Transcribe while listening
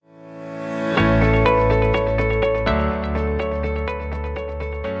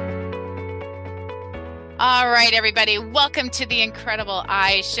right, everybody, welcome to the Incredible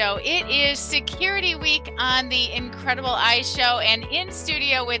Eye Show. It is Security Week on the Incredible Eye Show, and in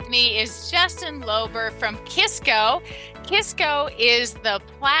studio with me is Justin Lober from Kisco. Kisco is the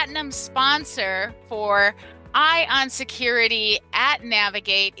platinum sponsor for Eye on Security at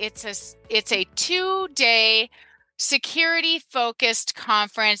Navigate. It's a 2-day security-focused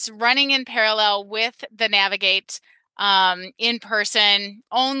conference running in parallel with the Navigate in person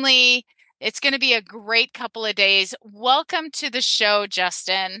only. It's going to be a great couple of days. Welcome to the show,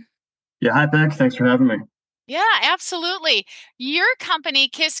 Justin. Yeah, hi, Beck. Thanks for having me. Yeah, absolutely. Your company,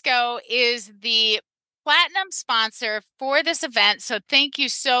 Kisco, is the platinum sponsor for this event. So thank you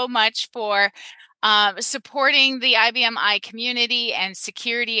so much for supporting the IBM I community and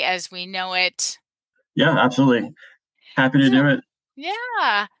security as we know it. Yeah, absolutely. Happy to do it.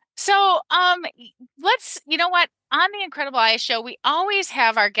 Yeah. So, you know what? On the Incredible Eye Show, we always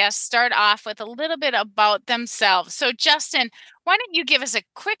have our guests start off with a little bit about themselves. So, Justin, why don't you give us a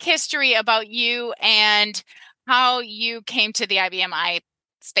quick history about you and how you came to the IBM I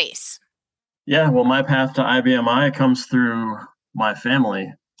space? Yeah, well, my path to IBM I comes through my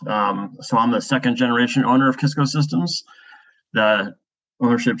family. So I'm the second generation owner of Kisco Systems. The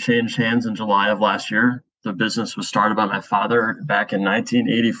ownership changed hands in July of last year. The business was started by my father back in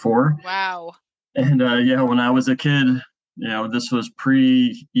 1984. Wow. And yeah, when I was a kid, this was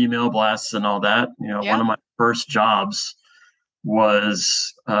pre-email blasts and all that. One of my first jobs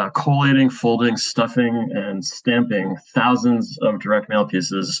was collating, folding, stuffing, and stamping thousands of direct mail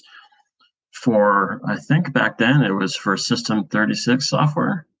pieces for, I think back then it was for System 36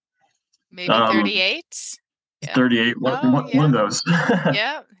 software. Maybe 38? 38, one of those.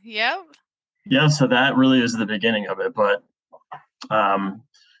 Yep. Yeah, so that really is the beginning of it. But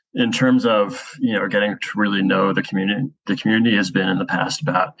in terms of, getting to really know the community has been in the past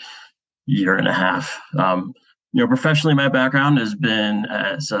about year and a half. Professionally, my background has been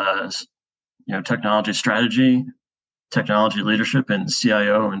as technology strategy, technology leadership, and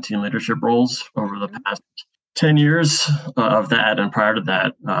CIO and team leadership roles over the past 10 years of that. And prior to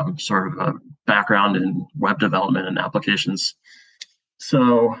that, sort of a background in web development and applications.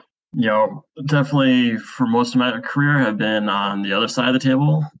 So, definitely for most of my career, have been on the other side of the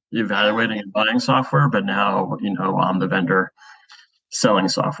table, evaluating and buying software. But now, I'm the vendor selling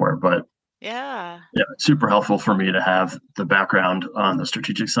software. But yeah, it's super helpful for me to have the background on the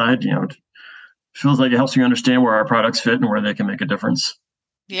strategic side. It feels like it helps you understand where our products fit and where they can make a difference.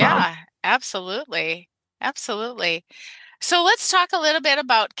 Yeah, absolutely. Absolutely. So let's talk a little bit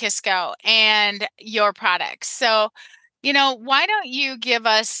about Kisco and your products. So, why don't you give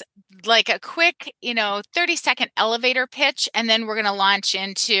us like a quick, 30-second elevator pitch, and then we're going to launch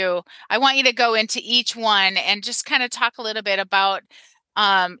into, I want you to go into each one and just kind of talk a little bit about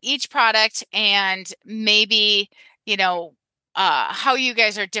each product and maybe, how you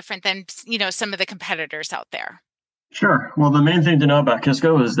guys are different than, some of the competitors out there. Sure. Well, the main thing to know about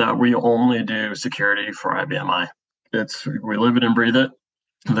Kisco is that we only do security for IBM I. We live it and breathe it.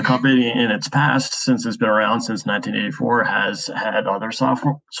 The company in its past, since it's been around since 1984, has had other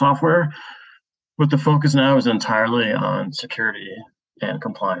software, but the focus now is entirely on security and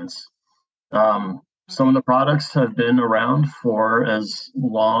compliance. Some of the products have been around for as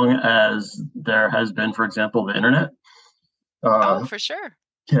long as there has been, for example, the internet. For sure.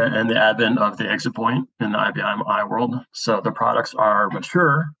 Yeah, and the advent of the exit point in the IBM I world. So the products are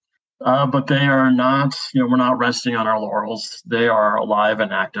mature, but they are not, we're not resting on our laurels. They are alive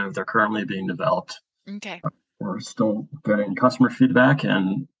and active. They're currently being developed. Okay. We're still getting customer feedback,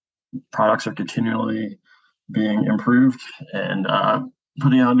 and products are continually being improved and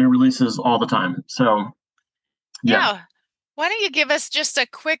putting out new releases all the time. So, yeah. Why don't you give us just a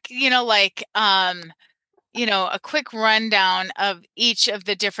quick, a quick rundown of each of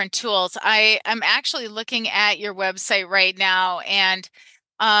the different tools. I'm actually looking at your website right now, and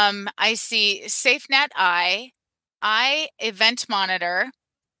I see SafeNet I Event Monitor,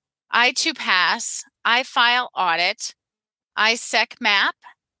 I2Pass, iFile Audit, iSecMap,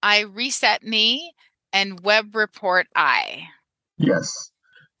 iResetMe, and Web Report I. Yes.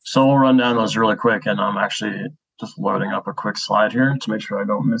 So we'll run down those really quick, and I'm actually just loading up a quick slide here to make sure I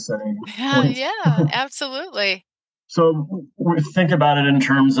don't miss any points. Yeah, absolutely. So we think about it in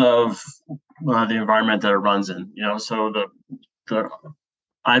terms of the environment that it runs in. So the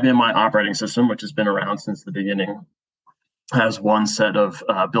IBM I operating system, which has been around since the beginning, has one set of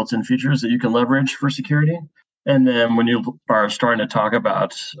built-in features that you can leverage for security. And then when you are starting to talk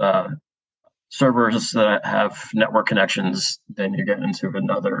about servers that have network connections, then you get into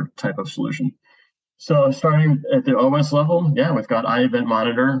another type of solution. So starting at the OS level, yeah, we've got iEvent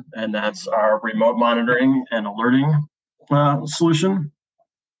Monitor, and that's Mhm. our remote monitoring and alerting solution.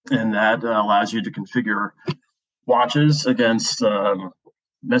 And that allows you to configure watches against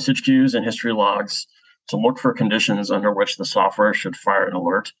message queues and history logs to look for conditions under which the software should fire an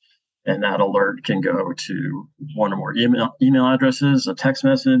alert. And that alert can go to one or more email addresses, a text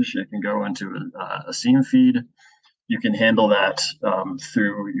message. It can go into a scene feed. You can handle that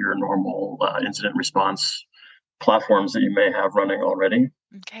through your normal incident response platforms that you may have running already.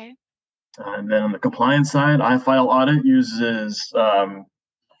 Okay. And then on the compliance side, iFile Audit uses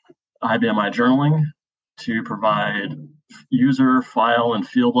IBM iJournaling to provide user, file, and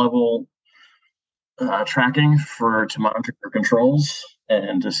field level tracking for to monitor your controls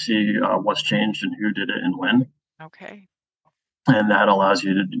and to see what's changed and who did it and when. Okay. And that allows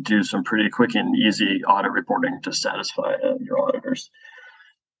you to do some pretty quick and easy audit reporting to satisfy your auditors.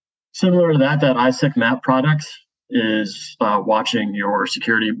 Similar to that, that ISEC map product is watching your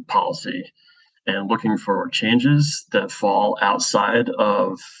security policy and looking for changes that fall outside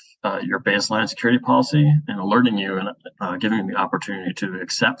of your baseline security policy and alerting you and giving you the opportunity to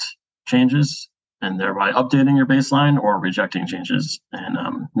accept changes and thereby updating your baseline or rejecting changes and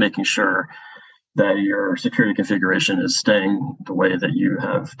making sure that your security configuration is staying the way that you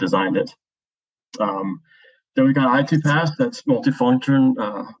have designed it. Um, then we got Nice. I2Pass, that's multifunction,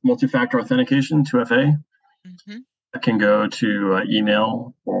 multi-factor authentication, 2FA. Mm-hmm. That can go to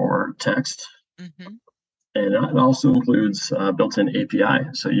email or text. Mm-hmm. And it also includes built-in API.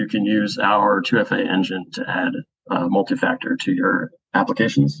 So you can use our 2FA engine to add multi-factor to your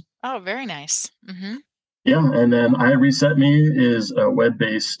applications. Oh, very nice. Mm-hmm. Yeah, and then iResetMe is a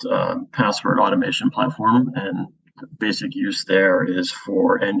web-based password automation platform, and the basic use there is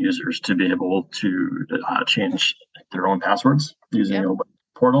for end users to be able to change their own passwords using Yep. a web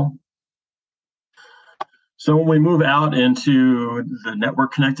portal. So when we move out into the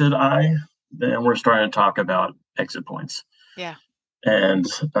network connected eye, then we're starting to talk about exit points. Yeah. And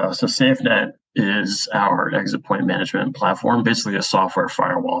so SafeNet is our exit point management platform, basically a software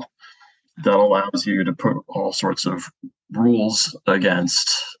firewall that Okay. allows you to put all sorts of rules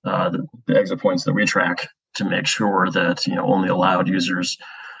against the exit points that we track to make sure that only allowed users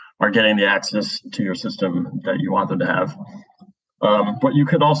are getting the access to your system that you want them to have. But you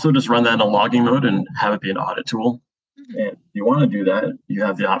could also just run that in a logging mode and have it be an audit tool. Mhm. And if you want to do that, you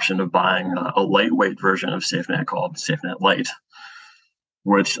have the option of buying a lightweight version of SafeNet called SafeNet Lite,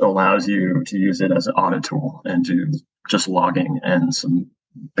 which allows you to use it as an audit tool and do just logging and some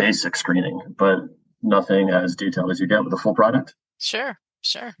basic screening, but nothing as detailed as you get with a full product. Sure.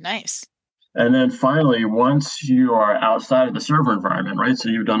 Sure. Nice. And then finally, once you are outside of the server environment, right? So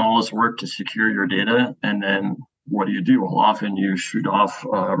you've done all this work to secure your data, and then what do? Well, often you shoot off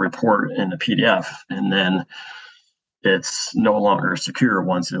a report in a PDF, and then it's no longer secure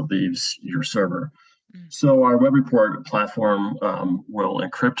once it leaves your server. Mm. So our web report platform will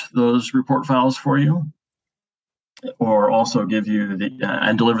encrypt those report files for you, or also give you the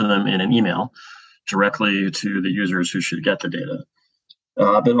and deliver them in an email directly to the users who should get the data.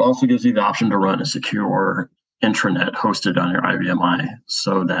 But it also gives you the option to run a secure intranet hosted on your IBMI,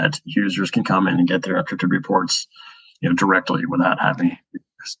 so that users can come in and get their encrypted reports, directly without having Okay. to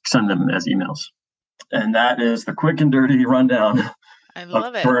send them as emails. And that is the quick and dirty rundown I of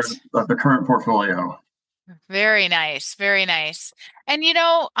love it. the current portfolio. Very nice. Very nice. And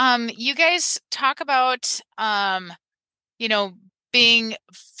you guys talk about you know, being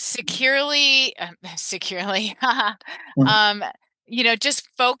securely, securely, um, just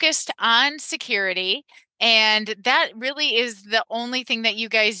focused on security. And that really is the only thing that you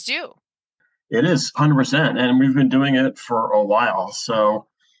guys do. It is 100%, and we've been doing it for a while. So,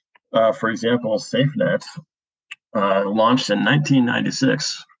 for example, SafeNet launched in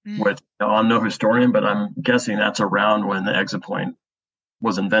 1996, Mm, which I'm no historian, but I'm guessing that's around when the exit point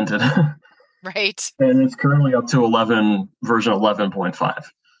was invented. right. And it's currently up to 11, version 11.5.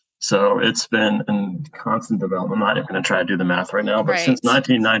 So it's been in constant development. I'm not even going to try to do the math right now, but since Right.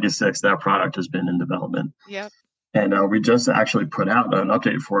 1996, that product has been in development. Yep. And we just actually put out an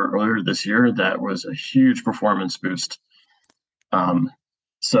update for it earlier this year that was a huge performance boost. Um,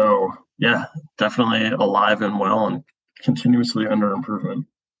 so, yeah, definitely alive and well and continuously under improvement.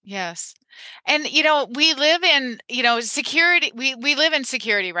 Yes. And we live in, security. We live in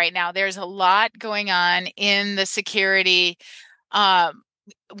security right now. There's a lot going on in the security um,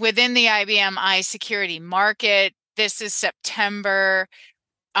 within the IBM security market. This is September.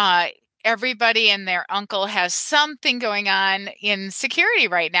 Uh, everybody and their uncle has something going on in security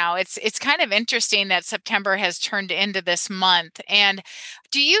right now. It's kind of interesting that September has turned into this month. And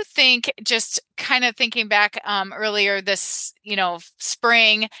do you think, just kind of thinking back earlier this,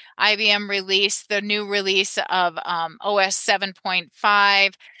 spring, IBM released the new release of OS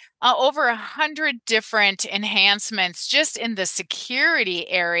 7.5, over 100 different enhancements just in the security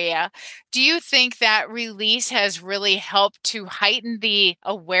area. Do you think that release has really helped to heighten the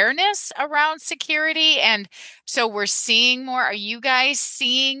awareness around security? And so we're seeing more. Are you guys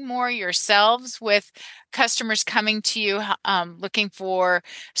seeing more yourselves with customers coming to you looking for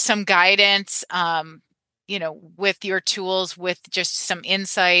some guidance, with your tools, with just some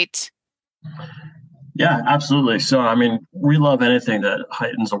insight? Yeah, absolutely. So, I mean, we love anything that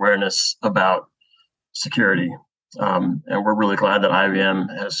heightens awareness about security, and we're really glad that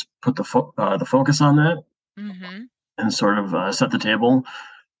IBM has put the focus on that Mm-hmm. and sort of set the table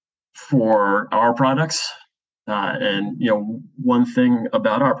for our products. And one thing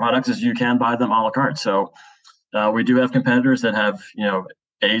about our products is you can buy them a la carte. So we do have competitors that have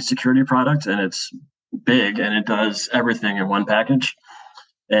a security product and it's big and it does everything in one package.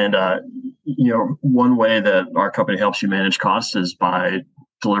 And one way that our company helps you manage costs is by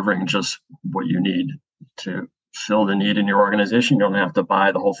delivering just what you need to fill the need in your organization. You don't have to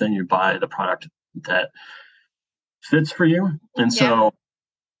buy the whole thing; you buy the product that fits for you. And Yeah.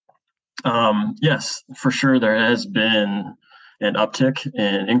 so, yes, for sure, there has been an uptick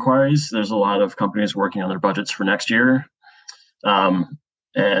in inquiries. There's a lot of companies working on their budgets for next year, um,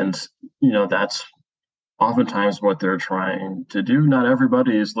 and that's oftentimes what they're trying to do. Not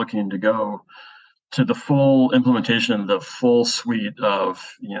everybody is looking to go to the full implementation, the full suite of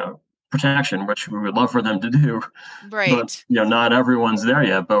protection, which we would love for them to do, but Right. not everyone's there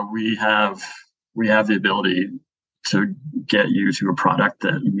yet. But we have the ability to get you to a product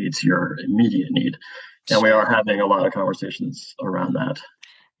that meets your immediate need, and we are Sure. having a lot of conversations around that.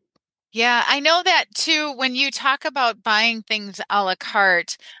 Yeah, I know that too. When you talk about buying things a la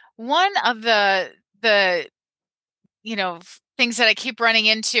carte, one of the things that I keep running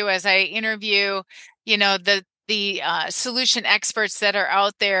into as I interview, the solution experts that are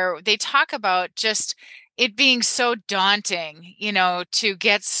out there, they talk about just it being so daunting, to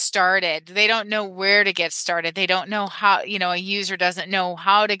get started. They don't know where to get started. They don't know how, a user doesn't know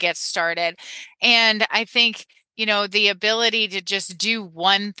how to get started. And I think, the ability to just do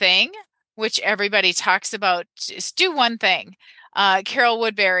one thing, which everybody talks about, just do one thing. Carol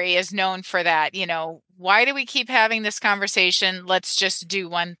Woodbury is known for that. Why do we keep having this conversation? Let's just do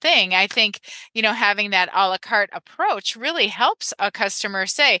one thing. I think, having that a la carte approach really helps a customer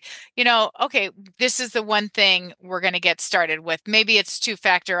say, okay, this is the one thing we're going to get started with. Maybe it's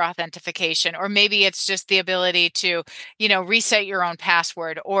two-factor authentication, or maybe it's just the ability to, reset your own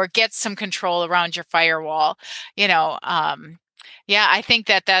password or get some control around your firewall. You know, yeah, I think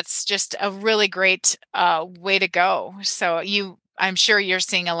that that's just a really great way to go. I'm sure you're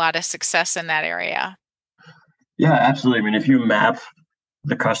seeing a lot of success in that area. Yeah, absolutely. I mean, if you map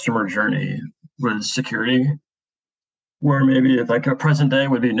the customer journey with security, where maybe like a present day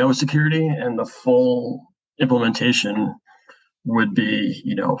would be no security, and the full implementation would be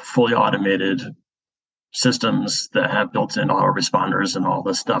fully automated systems that have built-in autoresponders and all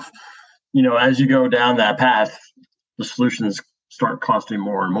this stuff. As you go down that path, the solutions start costing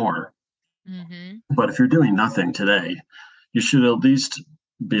more and more. Hmm. But if you're doing nothing today, you should at least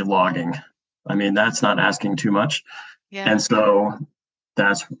be logging. I mean, that's not asking too much. And Yeah, so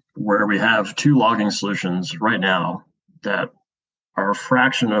that's where we have two logging solutions right now that are a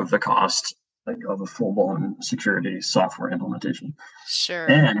fraction of the cost, like, of a full-blown security software implementation. sure.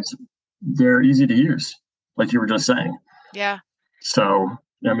 And they're easy to use, like you were just saying. Yeah, So,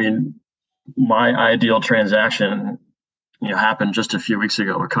 I mean, my ideal transaction, happened just a few weeks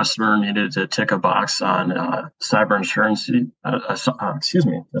ago. A customer needed to tick a box on cyber insurance. Excuse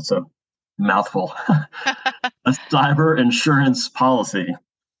me, that's a mouthful. A cyber insurance policy,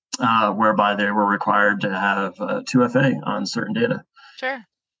 whereby they were required to have 2FA on certain data. sure.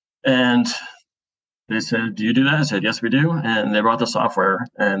 And they said, "Do you do that?" I said, "Yes, we do." And they brought the software,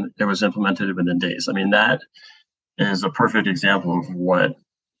 and it was implemented within days. I mean, that is a perfect example of what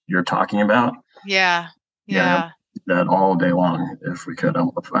you're talking about. Yeah, Yeah, yeah, that all day long if we could.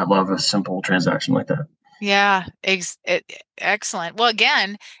 I love a simple transaction like that. yeah. Excellent. Well,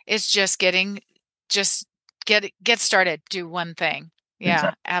 again, it's just just get started. Do one thing. Yeah,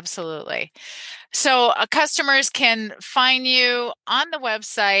 Exactly. absolutely. So customers can find you on the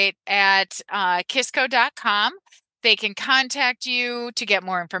website at Kisco.com. they can contact you to get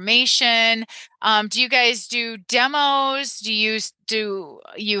more information? Do you guys do demos? Do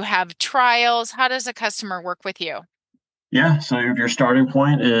you have trials? How does a customer work with you? Yeah, so if your starting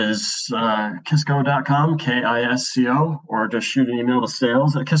point is Kisco.com, Kisco, or just shoot an email to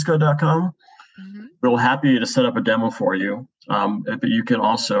sales@kisco.com. Hmm. We're happy to set up a demo for you. But you can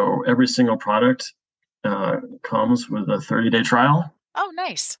also, every single product comes with a 30-day trial. Oh,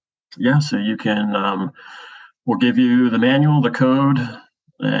 nice. Yeah, so you can, we'll give you the manual, the code,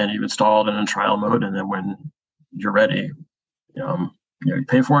 and you install it in a trial mode. And then when you're ready, you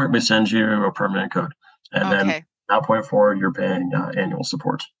pay for it, we send you a permanent code. And then Okay. at that point forward, you're paying annual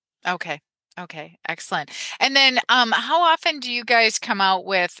support. Okay. Okay. Excellent. And then how often do you guys come out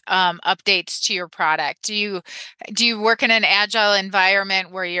with updates to your product? Do you work in an agile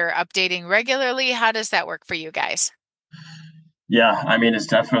environment where you're updating regularly? How does that work for you guys? Yeah, I mean, it's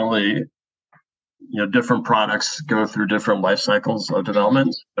definitely, different products go through different life cycles of Hmm.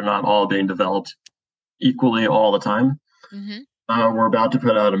 development. They're not all being developed equally all the time. Hmm. We're about to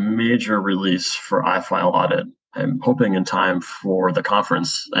put out a major release for iFile Audit. I'm hoping in time for the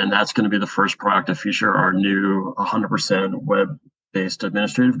conference, and that's going to be the first product to feature our new 100% web-based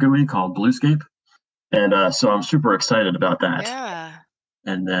administrative GUI called Bluescape. And so I'm super excited about that. Yeah.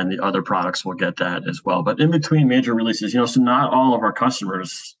 And then the other products will get that as well. But in between major releases, so not all of our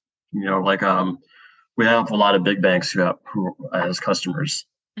customers, like we have a lot of big banks who as customers,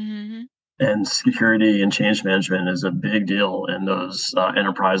 Hmm. and security and change management is a big deal in those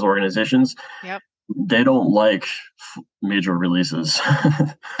enterprise organizations. Yep. They don't like major releases.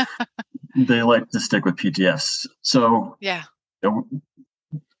 They like to stick with PTFs. So Yeah. you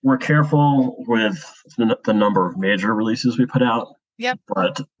know, we're careful with the number of major releases we put out, Yep.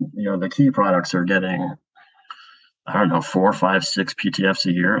 but the key products are getting, I don't know, 4, 5, 6 PTFs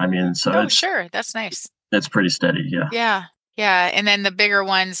a year. I mean, so Oh, it's sure. That's nice. it's pretty steady. Yeah. Yeah. Yeah. And then the bigger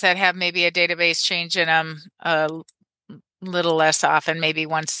ones that have maybe a database change in them little less often, maybe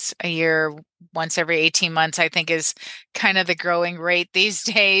once a year, once every 18 months, I think is kind of the growing rate these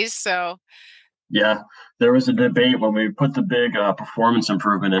days. So, Yeah, there was a debate when we put the big performance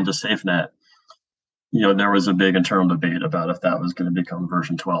improvement into SafeNet. There was a big internal debate about if that was going to become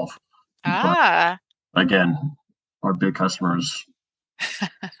version 12. But ah, again, our big customers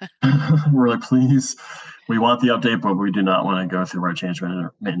were like, please, we want the update, but we do not want to go through our change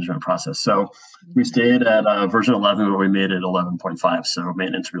management process. So we mhm. stayed at version 11, but we made it 11.5. So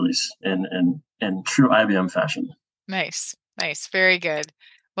maintenance release in true IBM fashion. Nice, nice, very good.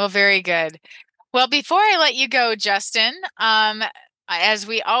 Well, very good. Well, before I let you go, Justin, as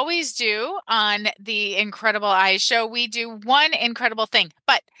we always do on the Incredible Eyes show, we do one incredible thing.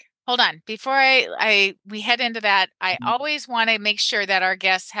 But hold on, before we head into that, I always want to make sure that our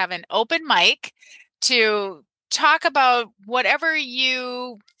guests have an open mic to talk about whatever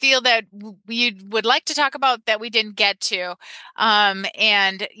you feel that you would like to talk about that we didn't get to.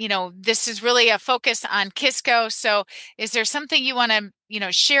 And this is really a focus on Kisco. So is there something you want to,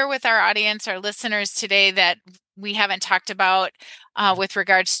 share with our audience, our listeners today that we haven't talked about with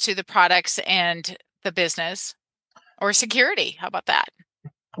regards to the products and the business or security? How about that?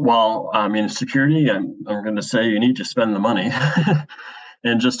 Well, I mean, security, I'm going to say you need to spend the money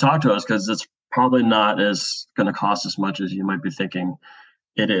and just talk to us because it's probably not as going to cost as much as you might be thinking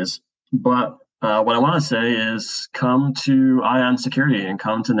it is. But what I want to say is come to Ion Security and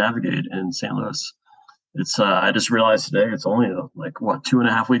come to Navigate in St. Louis. It's I just realized today it's only like what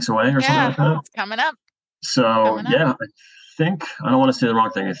 2.5 weeks away or something Yeah, like that. it's coming up, So coming up. yeah, I don't want to say the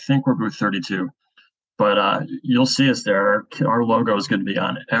wrong thing. I think we're booth 32, but you'll see us there. Our logo is going to be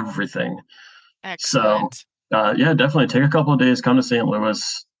on everything. So Excellent. yeah, definitely take a couple of days, come to St.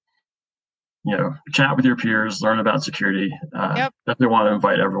 Louis, chat with your peers, learn about security. Yep. Definitely want to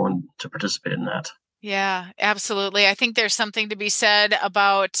invite everyone to participate in that. Yeah, absolutely. I think there's something to be said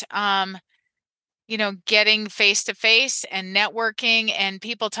about getting face to face and networking and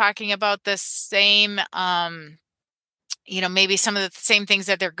people talking about the same maybe some of the same things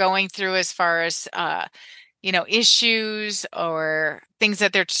that they're going through as far as issues or things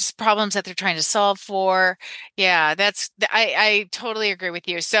that they're just problems that they're trying to solve for. Yeah, I totally agree with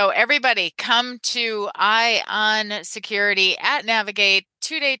you. So everybody come to Eye on Security at Navigate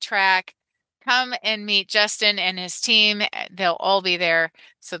 2-day track. Come and meet Justin and his team. They'll all be there.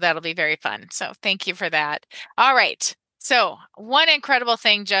 So that'll be very fun. So thank you for that. All right. So one incredible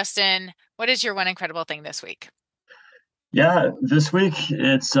thing, Justin. What is your one incredible thing this week? Yeah, this week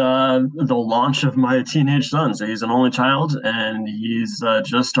it's the launch of my teenage son. So he's an only child, and he's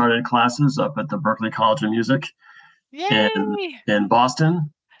just started classes up at the Berklee College of Music in Yay! in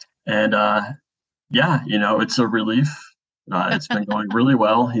Boston. And Yeah, it's a relief. It's been going really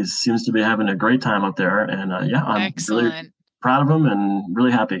well. He seems to be having a great time up there, and yeah, I'm really Excellent. proud of him and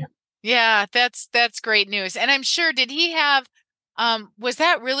really happy. Yeah, that's great news. And I'm sure, did he have was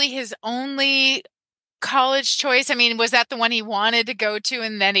that really his only college choice? I mean, was that the one he wanted to go to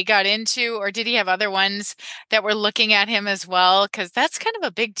and then he got into, or did he have other ones that were looking at him as well? Because that's kind of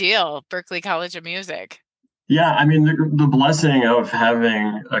a big deal, Berklee College of Music. Yeah, I mean, the blessing of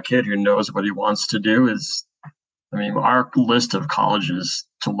having a kid who knows what he wants to do is, I mean, our list of colleges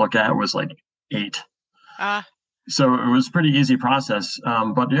to look at was like eight. Ah, So it was a pretty easy process.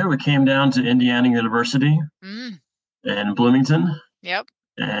 But yeah, we came down to Indiana University mm, and Bloomington yep.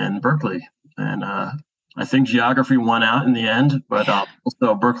 and Berkeley. And I think geography won out in the end, but Yeah.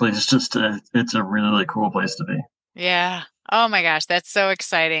 also Berkeley is just it's a really, really cool place to be. Yeah. Oh my gosh, that's so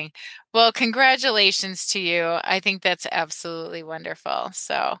exciting. Well, congratulations to you. I think that's absolutely wonderful.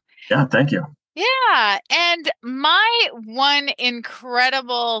 So, Yeah, thank you. yeah. And my one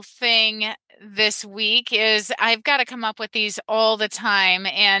incredible thing this week is I've got to come up with these all the time,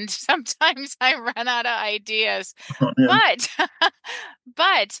 and sometimes I run out of ideas. Oh, man, But,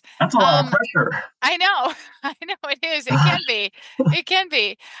 but, that's a lot of um, pressure. I know, I know it is. It can be. It can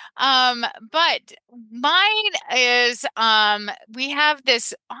be. But mine is we have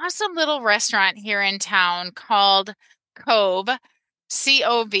this awesome little restaurant here in town called Cove,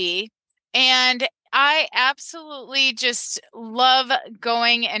 COV, and I absolutely just love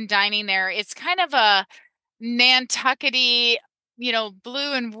going and dining there. It's kind of a Nantuckety,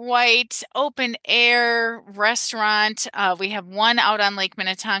 blue and white open air restaurant. We have one out on Lake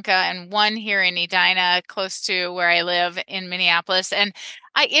Minnetonka and one here in Edina, close to where I live in Minneapolis. And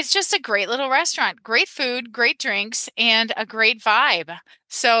it's just a great little restaurant, great food, great drinks, and a great vibe.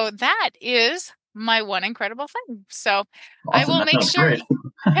 So that is my one incredible thing. So I Awesome. will That make sounds sure. great.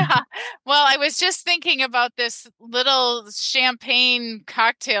 Yeah. Well, I was just thinking about this little champagne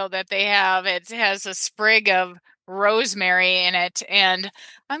cocktail that they have. It has a sprig of rosemary in it. And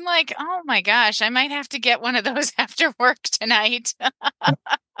I'm like, oh my gosh, I might have to get one of those after work tonight.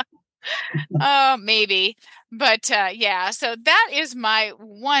 Oh, maybe. But yeah, so that is my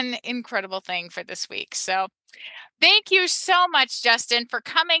one incredible thing for this week. So thank you so much, Justin, for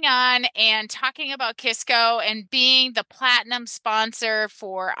coming on and talking about Kisco and being the platinum sponsor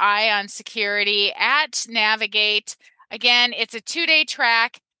for Ion Security at Navigate. Again, it's a 2-day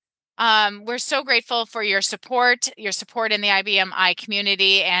track. We're so grateful for your support in the IBM I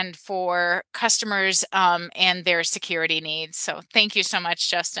community and for customers and their security needs. So thank you so much,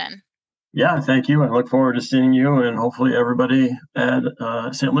 Justin. Yeah, thank you. I look forward to seeing you and hopefully everybody at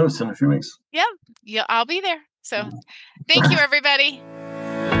St. Louis in a few weeks. Yep, yeah, I'll be there. So thank you, everybody.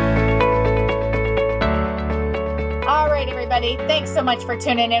 All right, everybody. Thanks so much for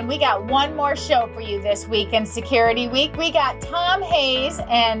tuning in. We got one more show for you this week in Security Week. We got Tom Hayes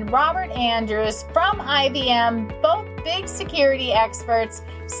and Robert Andrews from IBM, both big security experts,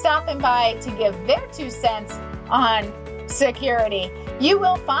 stopping by to give their 2 cents on security. You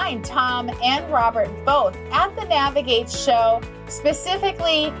will find Tom and Robert both at the Navigate show,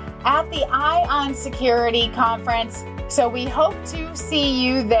 specifically at the Eye on Security conference. So we hope to see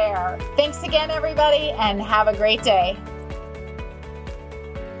you there. Thanks again, everybody, and have a great day.